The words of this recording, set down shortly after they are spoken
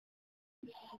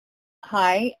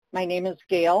Hi, my name is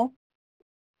Gale,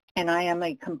 and I am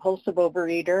a compulsive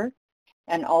overeater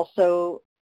and also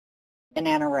an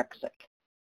anorexic.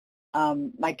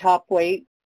 My top weight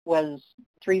was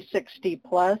 360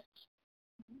 plus,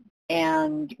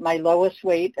 and my lowest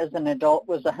weight as an adult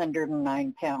was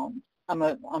 109 pounds. I'm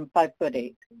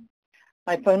 5'8".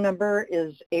 My phone number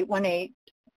is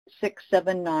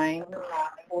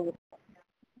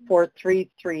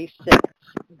 818-679-4336.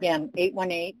 Again,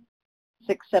 818-679-4336.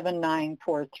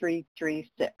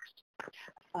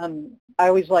 I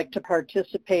always like to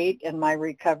participate in my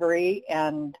recovery,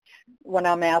 and when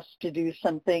I'm asked to do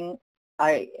something,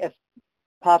 if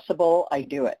possible, I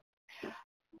do it.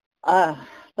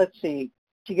 Let's see,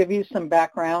 to give you some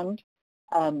background,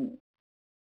 I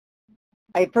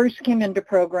first came into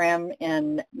program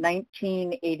in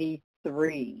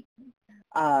 1983.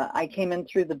 I came in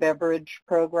through the beverage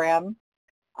program.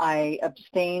 I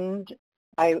abstained.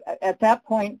 At that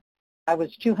point, I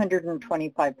was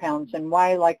 225 pounds, and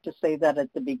why I like to say that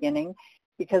at the beginning,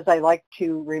 because I like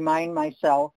to remind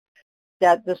myself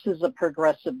that this is a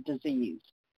progressive disease.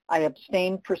 I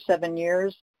abstained for 7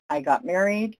 years. I got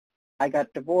married. I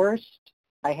got divorced.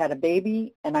 I had a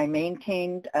baby, and I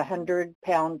maintained a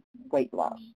 100-pound weight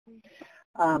loss.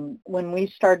 When we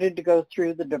started to go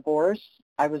through the divorce,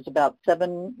 I was about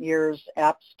 7 years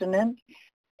abstinent,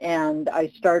 and I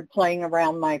started playing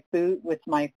around with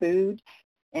my food,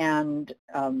 and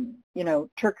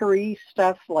trickery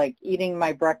stuff like eating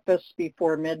my breakfast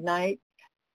before midnight,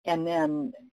 and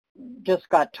then just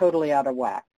got totally out of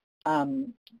whack.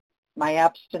 My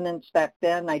abstinence back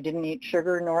then, I didn't eat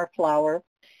sugar nor flour,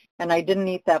 and I didn't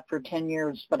eat that for 10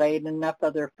 years, but I ate enough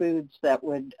other foods that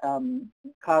would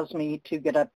cause me to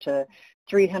get up to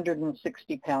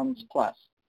 360 pounds plus.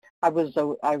 I was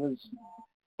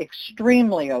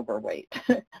extremely overweight,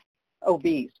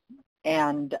 obese,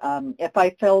 and if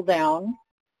I fell down,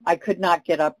 I could not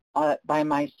get up by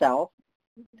myself.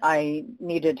 I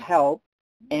needed help,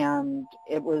 and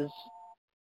it was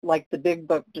like the big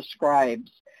book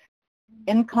describes,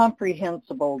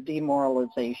 incomprehensible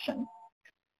demoralization.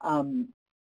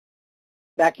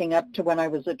 Backing up to when I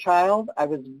was a child, I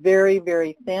was very,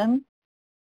 very thin,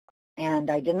 and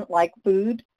I didn't like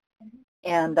food.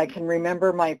 And I can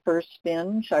remember my first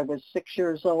binge. I was 6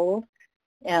 years old,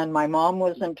 and my mom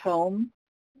wasn't home.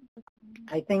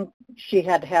 I think she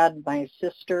had my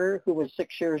sister, who was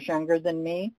 6 years younger than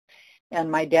me, and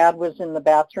my dad was in the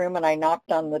bathroom, and I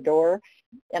knocked on the door,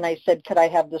 and I said, could I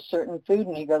have this certain food?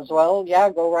 And he goes, well, yeah,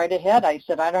 go right ahead. I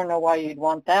said, I don't know why you'd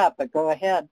want that, but go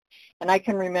ahead. And I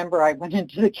can remember I went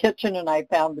into the kitchen, and I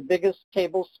found the biggest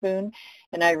tablespoon,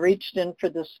 and I reached in for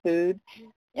this food.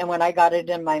 And when I got it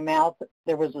in my mouth,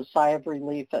 there was a sigh of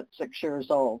relief at 6 years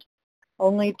old,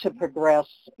 only to progress,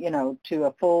 to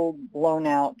a full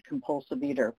blown-out compulsive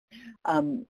eater.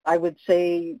 I would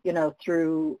say,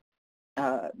 through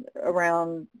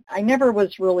around, I never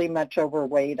was really much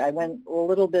overweight. I went a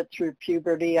little bit through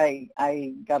puberty. I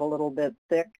got a little bit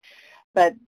thick.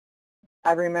 But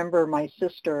I remember my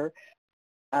sister,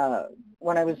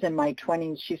 when I was in my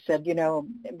 20s, she said,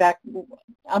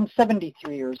 I'm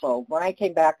 73 years old. When I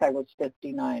came back, I was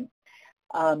 59.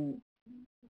 And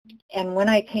when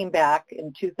I came back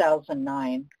in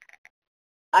 2009,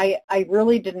 I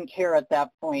really didn't care at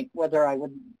that point whether I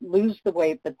would lose the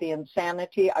weight, but the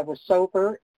insanity, I was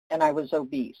sober and I was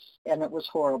obese, and it was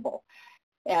horrible.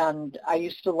 And I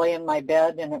used to lay in my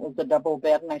bed, and it was a double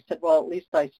bed, and I said, well, at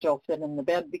least I still fit in the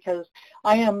bed, because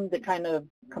I am the kind of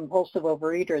compulsive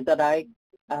overeater that I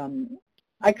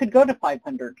could go to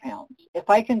 500 pounds. If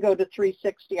I can go to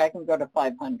 360, I can go to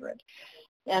 500,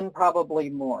 and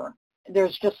probably more.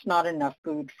 There's just not enough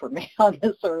food for me on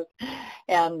this earth,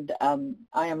 and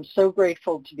I am so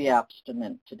grateful to be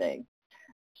abstinent today.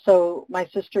 So my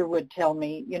sister would tell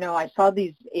me, I saw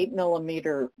these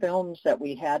 8mm films that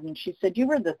we had, and she said, you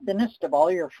were the thinnest of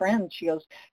all your friends. She goes,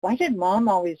 why did Mom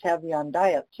always have you on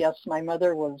diets? Yes, my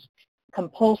mother was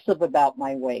compulsive about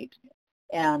my weight,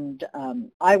 and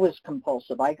I was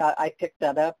compulsive. I picked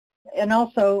that up. And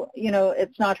also,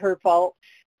 it's not her fault.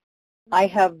 I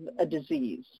have a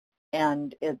disease,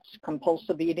 and it's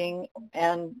compulsive eating,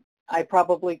 and I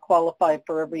probably qualify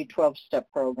for every 12-step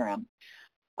program.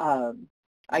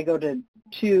 I go to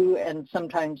 2, and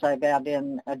sometimes I've added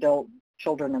in adult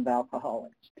children of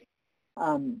alcoholics.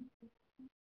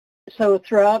 So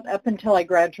throughout, up until I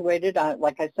graduated,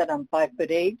 like I said, I'm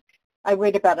 5'8". I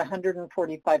weighed about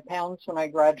 145 pounds when I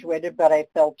graduated, but I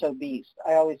felt obese.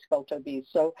 I always felt obese.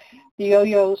 So the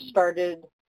yo-yo started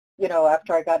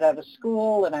after I got out of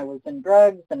school and I was in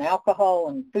drugs and alcohol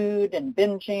and food and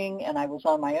binging and I was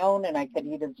on my own and I could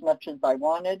eat as much as I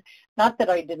wanted. Not that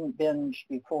I didn't binge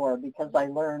before, because I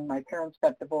learned my parents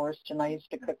got divorced and I used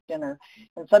to cook dinner.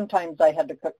 And sometimes I had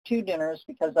to cook 2 dinners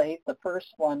because I ate the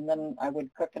first one, then I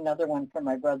would cook another one for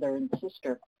my brother and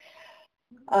sister.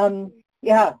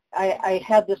 Yeah, I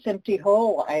had this empty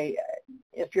hole.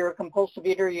 If you're a compulsive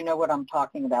eater, you know what I'm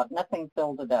talking about. Nothing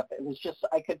filled it up. It was just,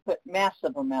 I could put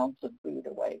massive amounts of food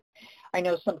away. I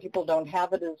know some people don't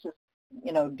have it as,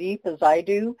 deep as I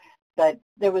do, but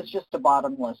there was just a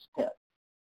bottomless pit.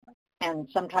 And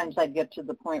sometimes I'd get to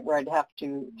the point where I'd have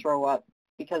to throw up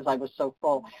because I was so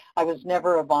full. I was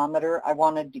never a vomiter. I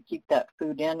wanted to keep that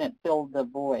food in. It filled the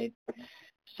void.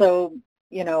 So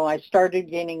I started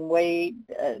gaining weight,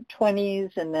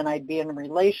 20s, and then I'd be in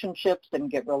relationships and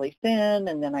get really thin,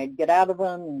 and then I'd get out of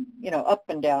them, up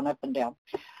and down, up and down.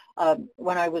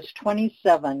 When I was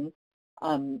 27,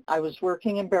 I was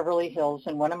working in Beverly Hills,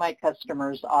 and one of my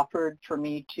customers offered for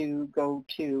me to go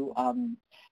to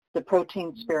the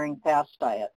protein-sparing fast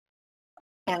diet.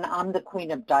 And I'm the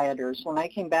queen of dieters. When I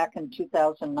came back in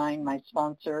 2009, my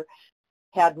sponsor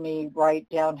had me write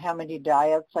down how many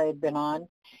diets I had been on,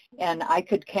 and I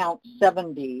could count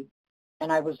 70,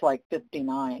 and I was like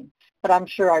 59, but I'm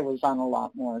sure I was on a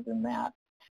lot more than that.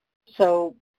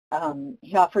 So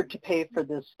he offered to pay for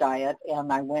this diet,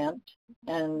 and I went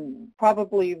and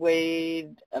probably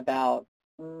weighed about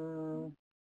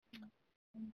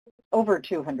over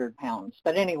 200 pounds.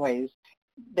 But anyways,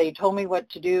 they told me what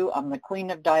to do. I'm the queen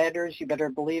of dieters. You better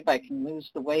believe I can lose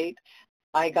the weight.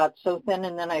 I got so thin,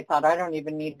 and then I thought, I don't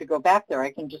even need to go back there.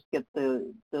 I can just get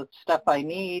the stuff I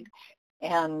need.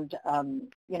 And,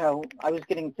 I was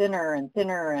getting thinner and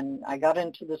thinner, and I got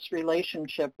into this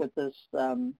relationship with this,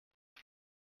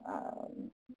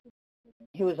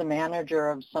 he was a manager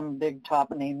of some big top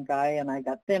name guy, and I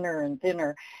got thinner and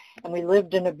thinner. And we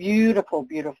lived in a beautiful,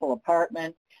 beautiful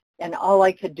apartment. And all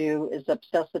I could do is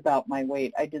obsess about my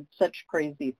weight. I did such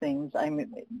crazy things.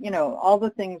 All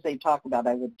the things they talk about.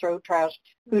 I would throw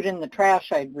food in the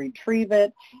trash. I'd retrieve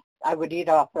it. I would eat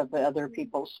off of other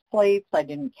people's plates. I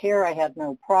didn't care. I had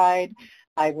no pride.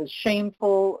 I was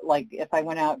shameful. Like if I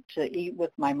went out to eat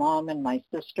with my mom and my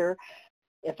sister,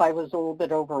 if I was a little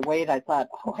bit overweight, I thought,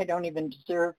 oh, I don't even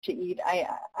deserve to eat.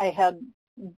 I had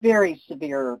very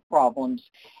severe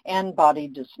problems and body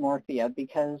dysmorphia,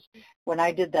 because when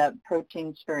I did that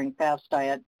protein-sparing fast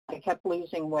diet, I kept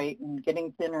losing weight and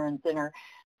getting thinner and thinner.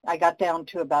 I got down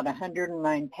to about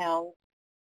 109 pounds,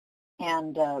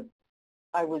 and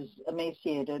I was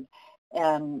emaciated.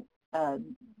 And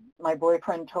my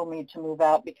boyfriend told me to move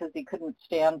out because he couldn't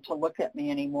stand to look at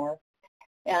me anymore.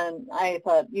 And I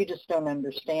thought, you just don't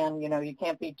understand. You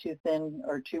can't be too thin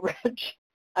or too rich.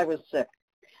 I was sick.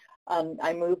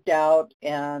 I moved out,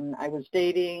 and I was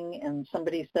dating, and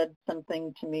somebody said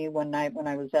something to me one night when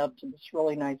I was out to this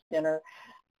really nice dinner,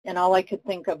 and all I could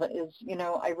think of is,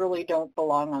 I really don't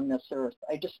belong on this earth.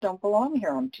 I just don't belong here.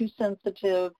 I'm too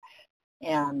sensitive,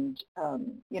 and,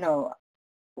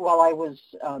 while I was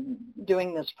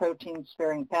doing this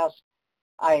protein-sparing fast,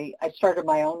 I started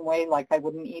my own way. Like I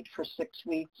wouldn't eat for 6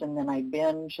 weeks, and then I'd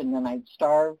binge, and then I'd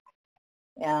starve,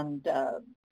 and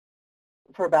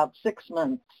for about 6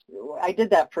 months. I did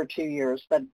that for 2 years,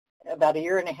 but about 1.5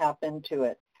 years into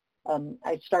it,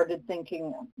 I started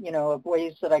thinking, of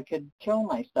ways that I could kill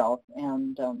myself.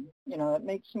 And, it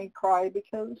makes me cry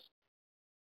because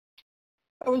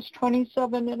I was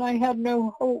 27 and I had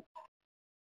no hope.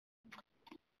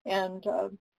 And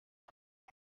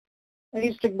I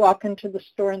used to walk into the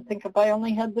store and think if I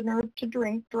only had the nerve to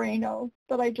drink Drano,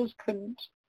 but I just couldn't.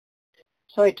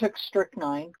 So I took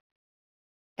strychnine.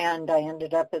 And I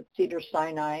ended up at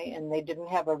Cedars-Sinai, and they didn't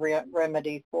have a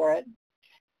remedy for it.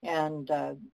 And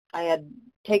I had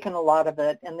taken a lot of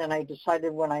it, and then I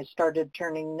decided when I started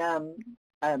turning numb,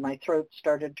 my throat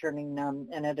started turning numb,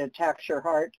 and it attacks your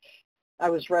heart.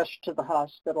 I was rushed to the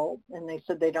hospital, and they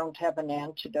said they don't have an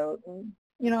antidote. And,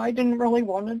 I didn't really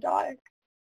want to die.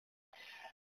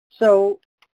 So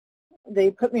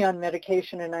they put me on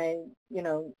medication, and I,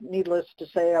 needless to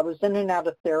say, I was in and out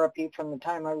of therapy from the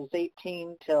time I was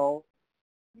 18 till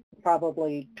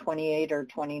probably 28 or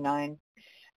 29.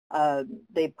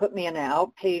 They put me in an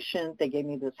outpatient. They gave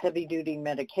me this heavy-duty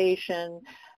medication.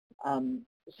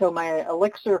 So my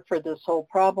elixir for this whole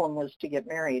problem was to get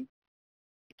married.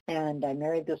 And I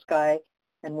married this guy,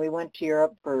 and we went to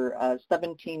Europe for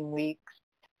 17 weeks.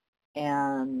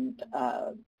 And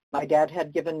my dad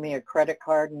had given me a credit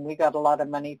card, and we got a lot of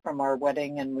money from our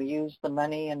wedding, and we used the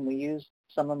money, and we used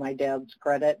some of my dad's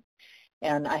credit.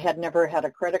 And I had never had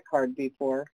a credit card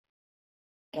before.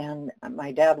 And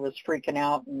my dad was freaking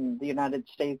out in the United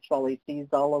States while he sees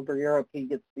all over Europe. He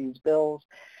gets these bills.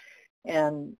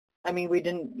 And I mean, we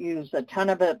didn't use a ton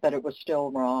of it, but it was still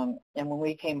wrong. And when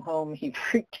we came home, he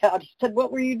freaked out. He said,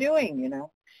 "What were you doing?"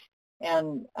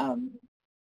 And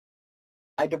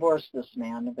I divorced this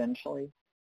man eventually.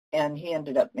 And he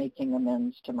ended up making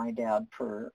amends to my dad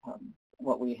for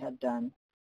what we had done.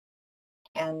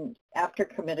 And after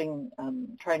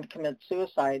trying to commit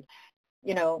suicide,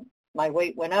 my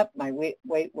weight went up, my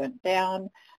weight went down.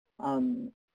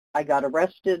 I got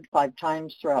arrested 5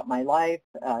 times throughout my life.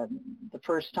 The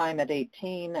first time at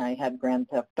 18, I had grand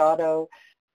theft auto.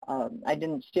 I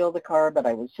didn't steal the car, but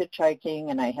I was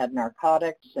hitchhiking, and I had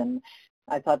narcotics, and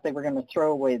I thought they were going to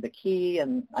throw away the key,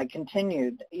 and I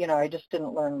continued. I just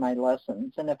didn't learn my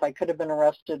lessons. And if I could have been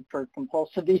arrested for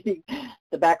compulsive eating,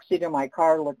 the backseat of my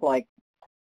car looked like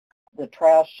the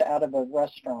trash out of a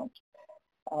restaurant.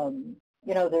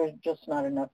 There's just not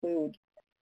enough food.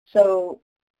 So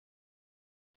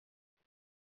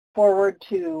forward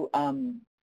to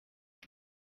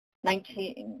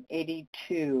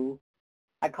 1982,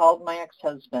 I called my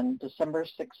ex-husband December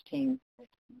 16th,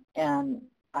 and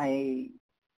I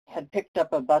had picked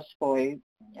up a busboy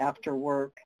after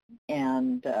work,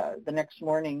 and the next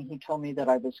morning he told me that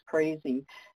I was crazy.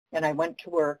 And I went to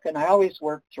work, and I always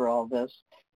worked through all this,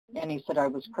 and he said I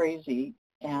was crazy,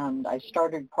 and I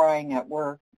started crying at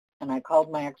work, and I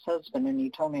called my ex-husband, and he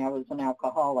told me I was an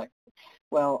alcoholic.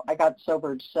 Well, I got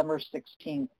sober December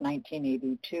 16th,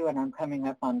 1982, and I'm coming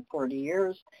up on 40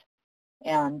 years.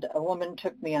 And a woman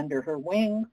took me under her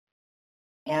wing,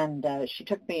 and she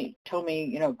told me,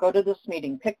 go to this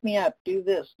meeting, pick me up, do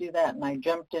this, do that. And I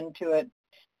jumped into it,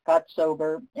 got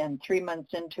sober, and 3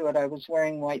 months into it, I was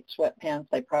wearing white sweatpants.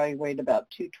 I probably weighed about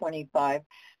 225.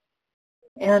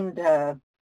 And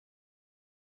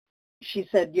she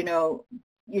said,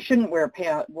 you shouldn't wear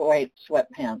white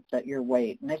sweatpants at your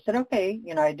weight. And I said, okay.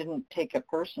 I didn't take it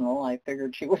personal. I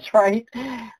figured she was right.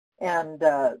 And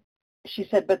she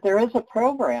said, but there is a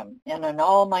program. And in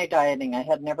all my dieting, I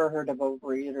had never heard of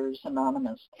Overeaters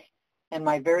Anonymous. And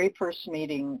my very first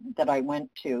meeting that I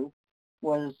went to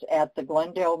was at the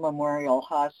Glendale Memorial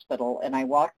Hospital. And I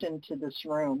walked into this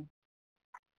room.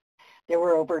 There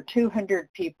were over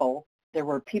 200 people. There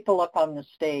were people up on the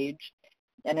stage.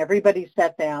 And everybody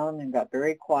sat down and got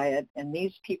very quiet. And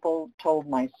these people told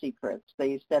my secrets.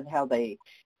 They said how they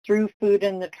threw food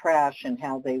in the trash and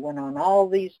how they went on all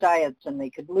these diets and they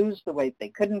could lose the weight. They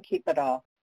couldn't keep it off.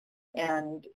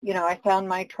 And, I found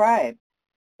my tribe.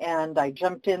 And I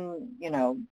jumped in,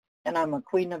 and I'm a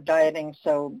queen of dieting.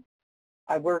 So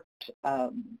I worked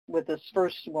with this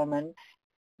first woman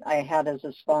I had as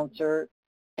a sponsor.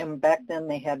 And back then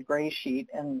they had Gray Sheet,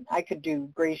 and I could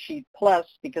do Gray Sheet Plus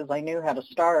because I knew how to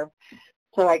starve.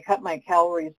 So I cut my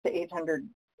calories to 800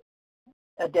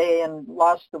 a day and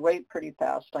lost the weight pretty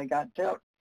fast. I got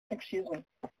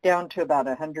down to about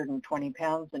 120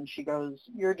 pounds, and she goes,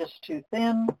 "You're just too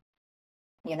thin.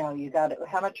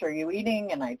 How much are you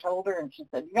eating?" And I told her, and she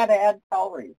said, "You got to add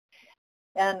calories."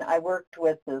 And I worked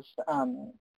with this,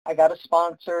 I got a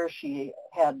sponsor. She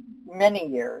had many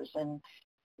years, and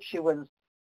she was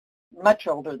much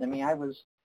older than me. I was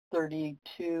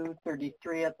 32,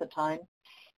 33 at the time.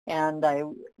 And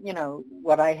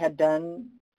what I had done,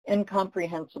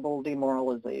 incomprehensible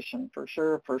demoralization, for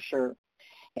sure.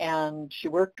 And she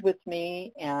worked with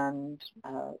me, and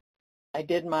I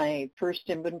did my first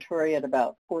inventory at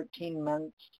about 14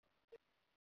 months.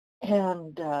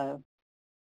 And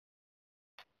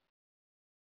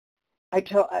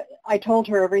I told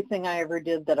her everything I ever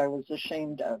did that I was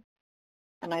ashamed of.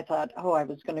 And I thought, I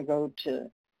was going to go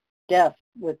to death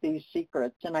with these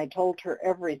secrets. And I told her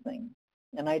everything.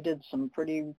 And I did some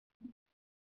pretty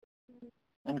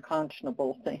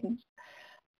unconscionable things.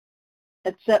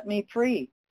 It set me free.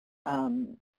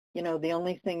 The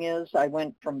only thing is I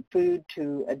went from food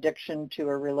to addiction to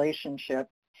a relationship.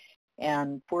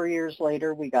 And 4 years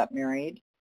later, we got married.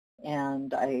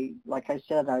 And like I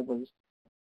said,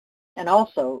 and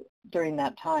also during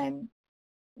that time,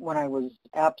 when I was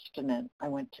abstinent, I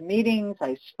went to meetings,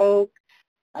 I spoke,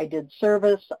 I did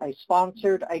service, I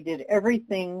sponsored, I did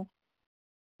everything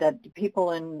that the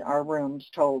people in our rooms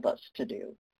told us to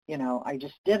do. I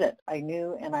just did it. I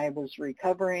knew, and I was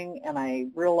recovering, and I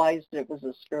realized it was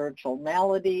a spiritual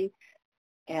malady,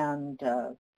 and,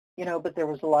 but there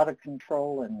was a lot of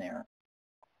control in there.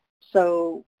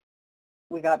 So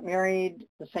we got married.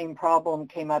 The same problem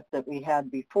came up that we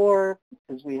had before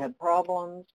because we had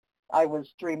problems. I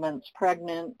was 3 months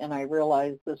pregnant, and I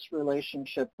realized this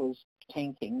relationship was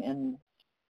tanking. And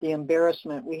the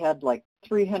embarrassment, we had like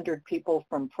 300 people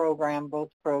from both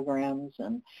programs,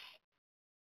 and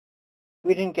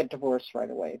we didn't get divorced right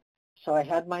away. So I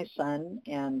had my son,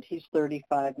 and he's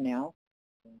 35 now,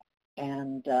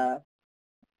 and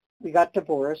we got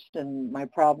divorced, and my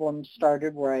problems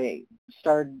started where I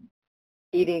started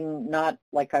eating not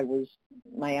like I was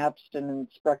my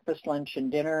abstinence breakfast, lunch,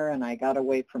 and dinner, and I got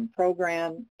away from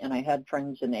program, and I had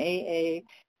friends in AA.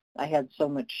 I had so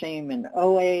much shame in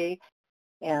OA,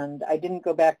 and I didn't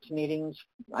go back to meetings.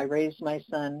 I raised my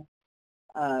son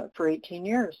for 18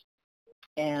 years.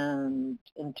 And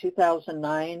in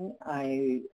 2009,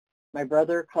 my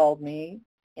brother called me,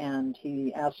 and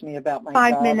he asked me about my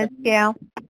job. 5 minutes, Gale.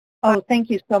 Oh, thank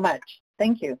you so much.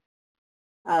 Thank you.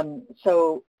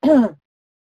 So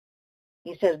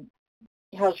he said,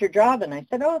 how's your job? And I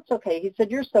said, oh, it's okay. He said,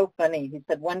 you're so funny. He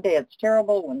said, one day it's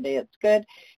terrible, one day it's good.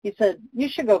 He said, you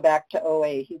should go back to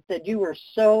OA. He said, you were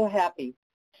so happy.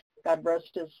 God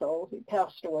rest his soul. He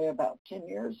passed away about 10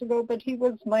 years ago, but he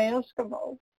was my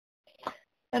Eskimo.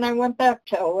 And I went back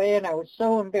to OA, and I was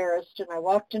so embarrassed, and I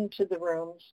walked into the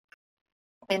rooms.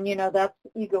 And, that's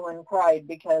ego and pride,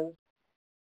 because,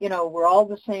 we're all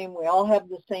the same. We all have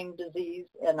the same disease,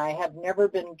 and I have never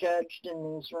been judged in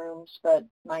these rooms, but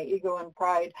my ego and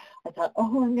pride, I thought,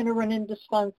 oh, I'm going to run into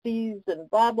sponsees and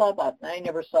blah, blah, blah. And I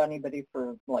never saw anybody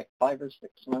for like 5 or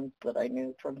 6 months that I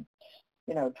knew from,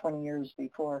 20 years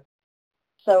before.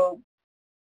 So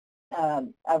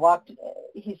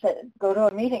he said, go to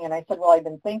a meeting. And I said, well, I've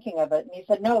been thinking of it. And he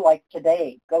said, no, like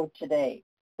today, go today.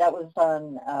 That was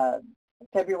on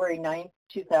February 9th,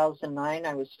 2009.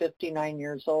 I was 59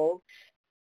 years old.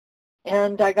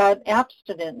 And I got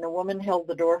abstinent, and a woman held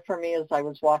the door for me as I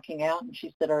was walking out, and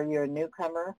she said, are you a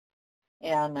newcomer?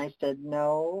 And I said,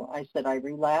 no. I said, I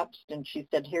relapsed. And she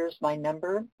said, here's my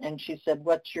number. And she said,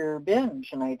 what's your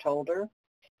binge? And I told her.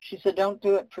 She said, don't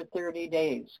do it for 30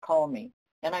 days. Call me.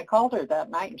 And I called her that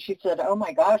night, and she said, oh,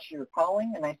 my gosh, you're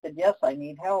calling? And I said, yes, I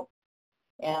need help.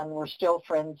 And we're still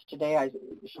friends today. I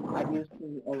used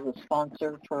her as a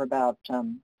sponsor for about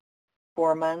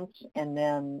 4 months, and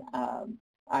then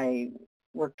I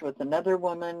worked with another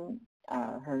woman.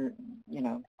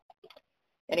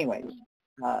 Anyways.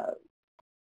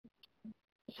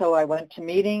 So I went to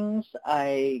meetings.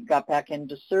 I got back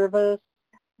into service.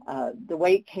 The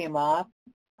weight came off.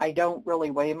 I don't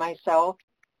really weigh myself.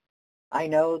 I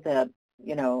know that,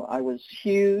 I was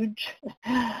huge,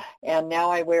 and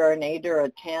now I wear an 8 or a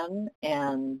 10,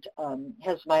 and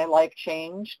has my life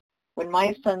changed? When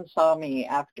my son saw me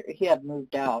after he had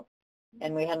moved out,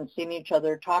 and we hadn't seen each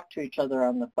other, talked to each other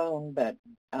on the phone, but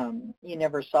he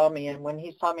never saw me, and when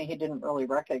he saw me, he didn't really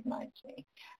recognize me.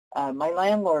 My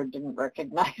landlord didn't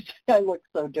recognize me. I looked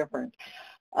so different.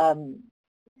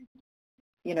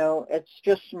 It's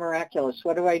just miraculous.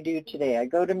 What do I do today? I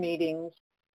go to meetings.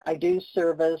 I do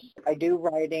service. I do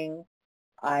writing.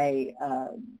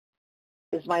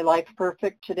 Is my life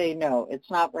perfect today? No,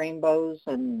 it's not rainbows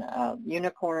and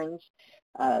unicorns.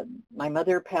 My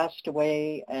mother passed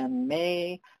away in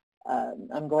May.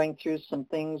 I'm going through some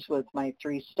things with my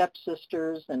 3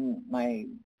 stepsisters and my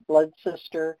blood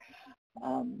sister.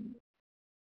 And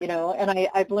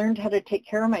I've learned how to take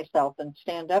care of myself and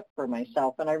stand up for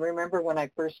myself. And I remember when I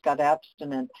first got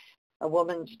abstinent, a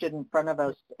woman stood in front of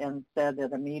us and said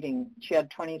at a meeting, she had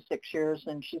 26 years,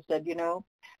 and she said,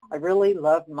 I really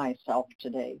love myself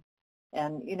today.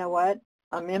 And you know what?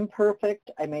 I'm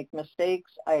imperfect. I make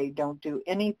mistakes. I don't do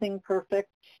anything perfect.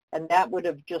 And that would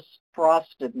have just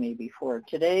frosted me before.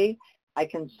 Today, I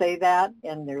can say that,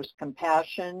 and there's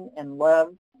compassion and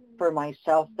love for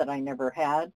myself that I never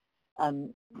had. I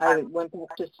went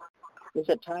back to, is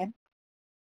it time?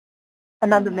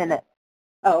 Another minute.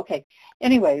 Oh, okay.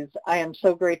 Anyways, I am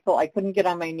so grateful. I couldn't get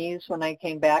on my knees when I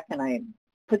came back, and I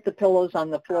put the pillows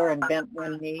on the floor and bent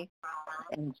one knee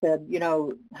and said,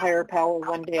 higher power,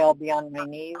 one day I'll be on my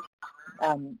knees.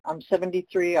 I'm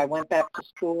 73. I went back to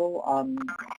school,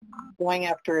 going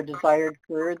after a desired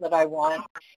career that I want,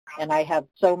 and I have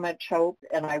so much hope,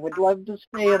 and I would love to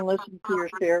stay and listen to your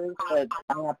shares, but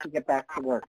I have to get back to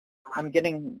work. I'm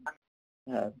getting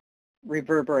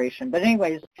reverberation. But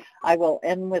anyways, I will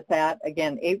end with that.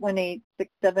 Again,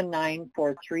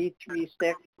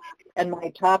 818-679-4336. And my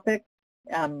topic,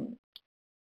 and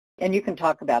you can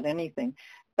talk about anything,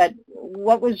 but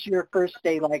what was your first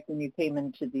day like when you came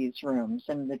into these rooms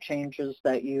and the changes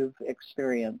that you've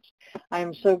experienced? I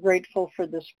am so grateful for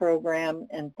this program,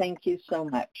 and thank you so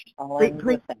much. I'll end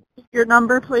with that. Your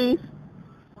number, please.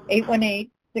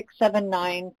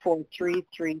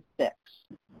 818-679-4336.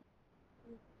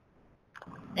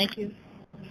 Thank you.